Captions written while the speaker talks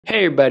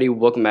Hey everybody,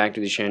 welcome back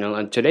to the channel.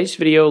 In today's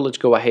video, let's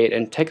go ahead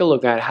and take a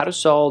look at how to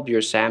solve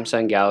your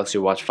Samsung Galaxy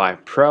Watch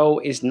 5 Pro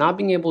is not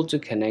being able to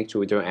connect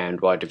with your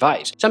Android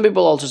device. Some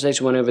people also say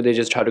whenever they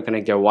just try to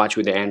connect their watch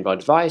with their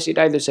Android device, it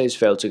either says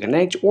failed to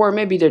connect or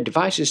maybe their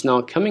device is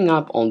not coming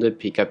up on the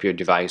pick up your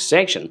device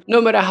section. No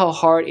matter how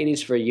hard it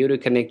is for you to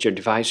connect your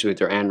device with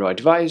your Android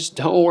device,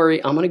 don't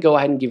worry, I'm going to go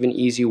ahead and give an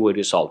easy way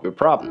to solve your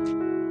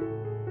problem.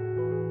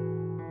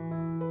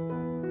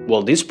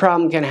 Well, this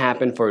problem can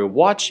happen for your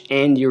watch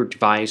and your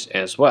device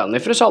as well. And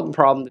if to solve the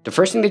problem, the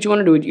first thing that you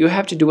want to do, you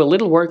have to do a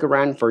little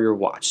workaround for your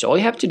watch. So all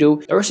you have to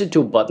do, there's the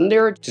two buttons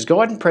there. Just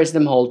go ahead and press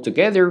them hold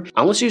together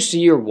unless you see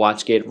your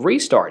watch get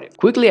restarted.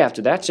 Quickly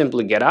after that,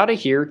 simply get out of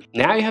here.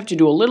 Now you have to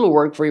do a little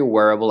work for your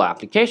wearable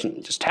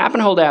application. Just tap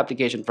and hold the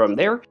application from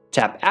there,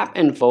 tap app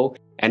info,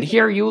 and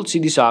here you will see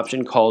this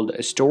option called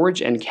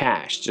storage and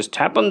cache. Just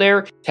tap on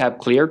there, tap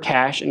clear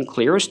cache and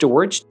clear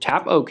storage,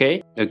 tap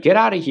OK. Now get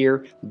out of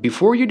here.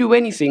 Before you do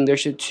anything,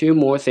 there's two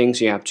more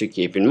things you have to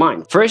keep in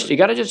mind. First, you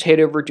gotta just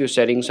head over to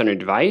settings on your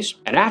device.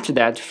 And after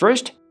that,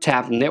 first,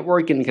 tap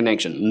network and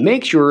connection.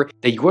 Make sure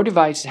that your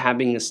device is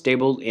having a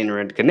stable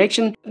internet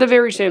connection. At the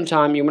very same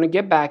time, you want to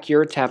get back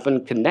here, tap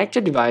on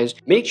connected device.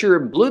 Make sure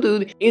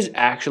Bluetooth is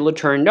actually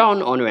turned on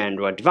your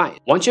Android device.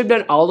 Once you've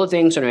done all the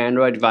things on your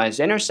Android device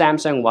and your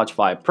Samsung Watch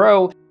 5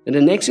 Pro, then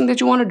the next thing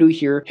that you want to do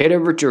here, head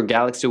over to your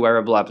Galaxy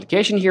Wearable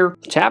application here,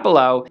 tap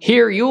allow.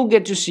 Here you'll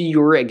get to see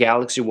your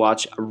Galaxy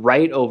Watch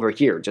right over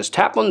here. Just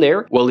tap on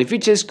there. Well, if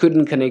it says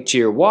couldn't connect to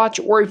your watch,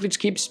 or if it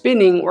keeps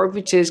spinning, or if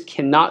it says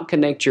cannot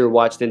connect to your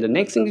watch, then the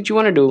next thing that you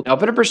want to do,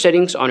 open up your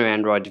settings on your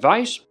Android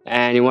device,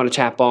 and you want to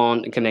tap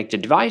on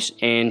connected device,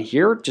 and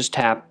here just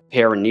tap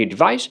pair a new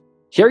device.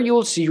 Here you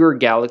will see your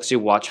Galaxy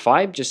Watch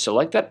 5, just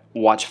select that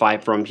Watch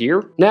 5 from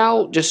here.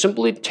 Now just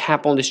simply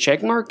tap on this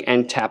check mark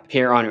and tap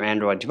pair on your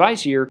Android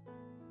device here.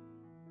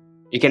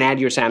 You can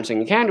add your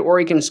Samsung account or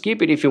you can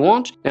skip it if you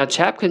want. Now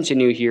tap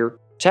continue here,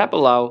 tap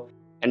allow,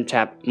 and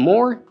tap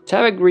more,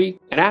 tap agree,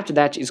 and after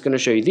that it's going to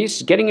show you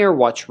this, getting your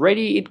watch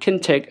ready. It can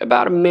take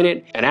about a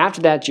minute, and after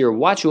that your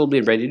watch will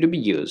be ready to be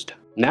used.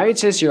 Now it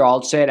says you're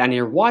all set and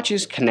your watch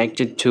is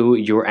connected to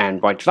your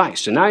Android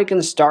device. So now you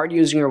can start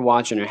using your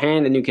watch on your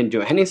hand and you can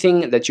do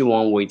anything that you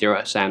want with your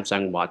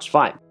Samsung Watch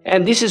 5.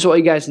 And this is what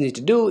you guys need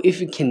to do if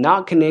you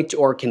cannot connect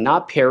or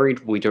cannot pair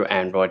it with your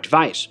Android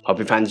device. Hope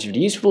you found this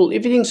video useful.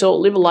 If you think so,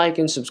 leave a like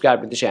and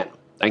subscribe to the channel.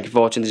 Thank you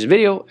for watching this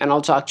video and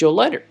I'll talk to you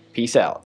later. Peace out.